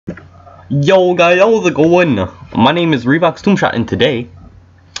Yo guys, how's it going? My name is Revox Tombshot, and today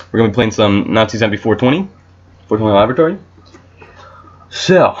we're gonna be playing some Nazi Zombie 420 Laboratory.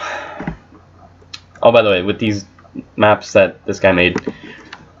 So, oh, by the way, with these maps that this guy made,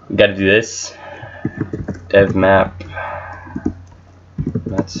 we gotta do this. Dev map.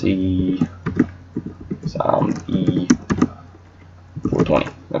 Nazi Zombie 420.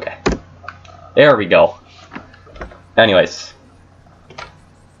 Okay, there we go. Anyways.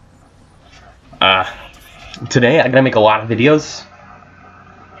 Today I gotta make a lot of videos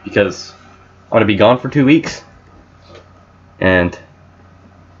because I'm gonna be gone for 2 weeks and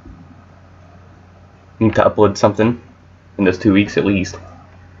need to upload something in those 2 weeks at least.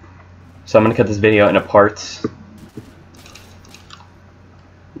 So I'm gonna cut this video into parts.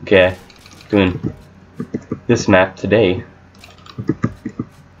 Okay, doing this map today.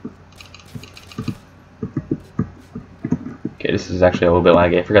 Okay, this is actually a little bit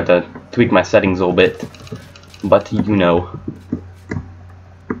laggy. I forgot to tweak my settings a little bit, but you know.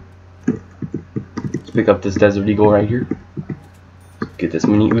 Let's pick up this Desert Eagle right here. Let's get this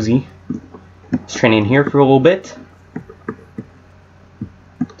mini Uzi. Let's train in here for a little bit.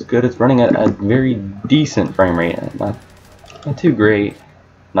 It's good. It's running at a very decent frame rate. Not too great.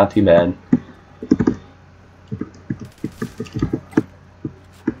 Not too bad.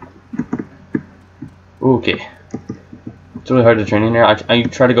 Okay. It's really hard to train in here. I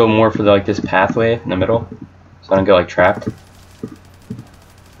try to go more for this pathway in the middle, so I don't get like trapped.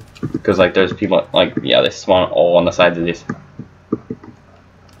 Because like there's people they spawn all on the sides of this.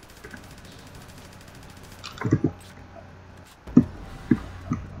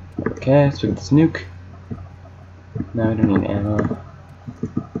 Okay, let's pick up this nuke. No, I don't need ammo.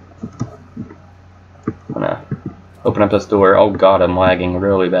 I'm gonna open up this door. Oh god, I'm lagging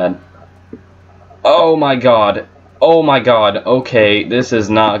really bad. Oh my god. Oh my god, okay, this is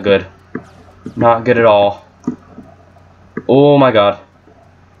not good. Not good at all. Oh my god.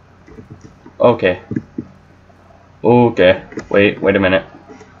 Okay. Okay. Wait a minute.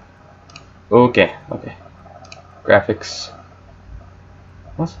 Okay. Graphics.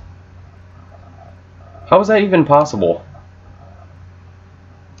 What? How is that even possible?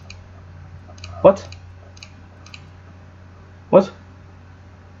 What? What?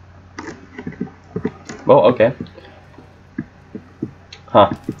 Well, okay. Huh.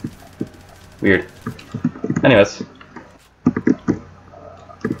 Weird. Anyways.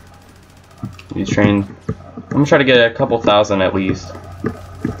 These train. I'm gonna try to get a couple thousand at least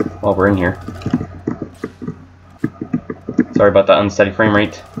while we're in here. Sorry about that unsteady frame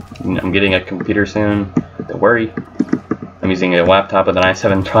rate. I'm getting a computer soon. Don't worry. I'm using a laptop with an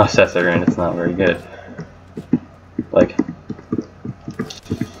i7 processor and it's not very good. Like,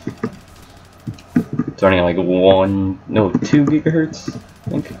 it's running at like 2 gigahertz, I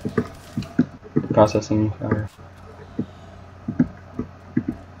think. Processing power.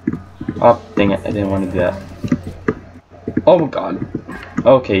 Oh, dang it, I didn't want to do that. Oh my god.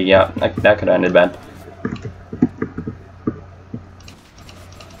 Okay, yeah, that could have ended bad.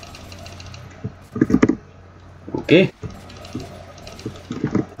 Okay.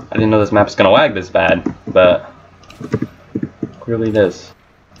 I didn't know this map was gonna lag this bad, but clearly it is.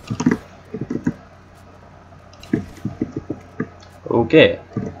 Okay.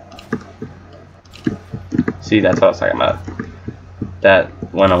 See, that's what I was talking about. That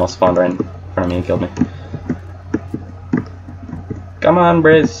one almost spawned right in front of me and killed me. Come on,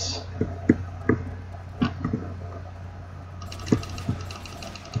 Briz.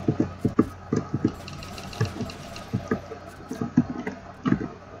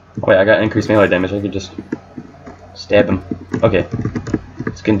 Oh wait, I got increased melee damage. I could just stab him. Okay.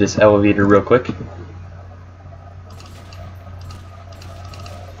 Let's get this elevator real quick.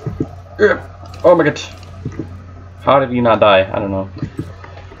 Oh my god. How did you not die? I don't know.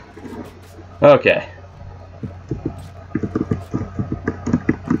 Okay.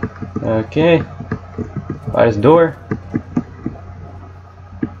 Okay. By this door.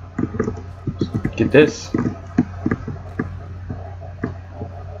 Get this.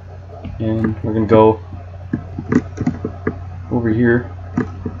 And we're gonna go over here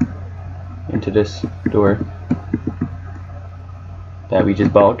into this door that we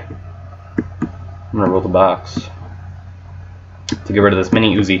just bought. I'm gonna roll the box to get rid of this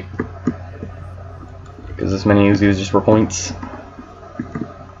mini Uzi, because this mini Uzi is just for points.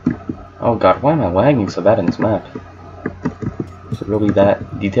 Oh god, why am I lagging so bad in this map? Is it really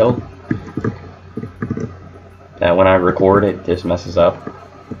that detailed that when I record it just messes up?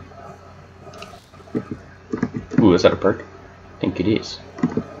 Ooh, is that a perk? I think it is.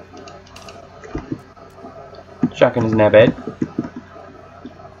 Shotgun isn't that bad.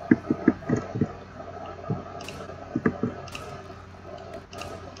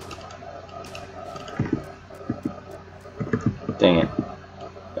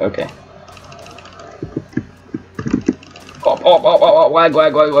 Okay. Oh, lag.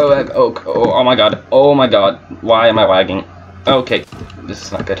 Oh my god. Oh my god. Why am I lagging? Okay. This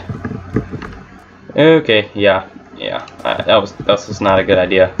is not good. Okay, yeah. That was just not a good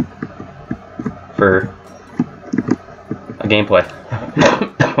idea for a gameplay.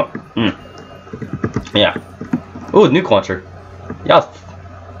 Yeah. Ooh, nuke launcher. Yes.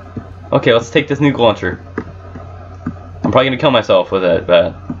 Okay, let's take this nuke launcher. I'm probably gonna kill myself with it,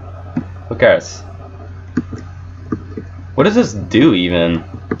 but who cares? What does this do even?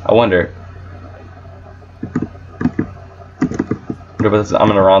 I wonder. I'm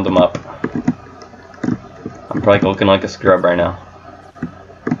gonna round them up. I'm probably looking like a scrub right now.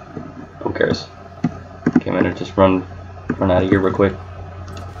 Who cares? Okay, I'm gonna just run out of here real quick.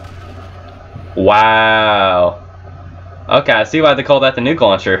 Wow. Okay, I see why they call that the nuke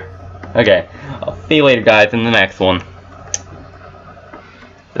launcher. Okay, I'll see you later, guys, in the next one.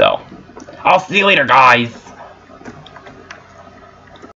 So, I'll see you later, guys.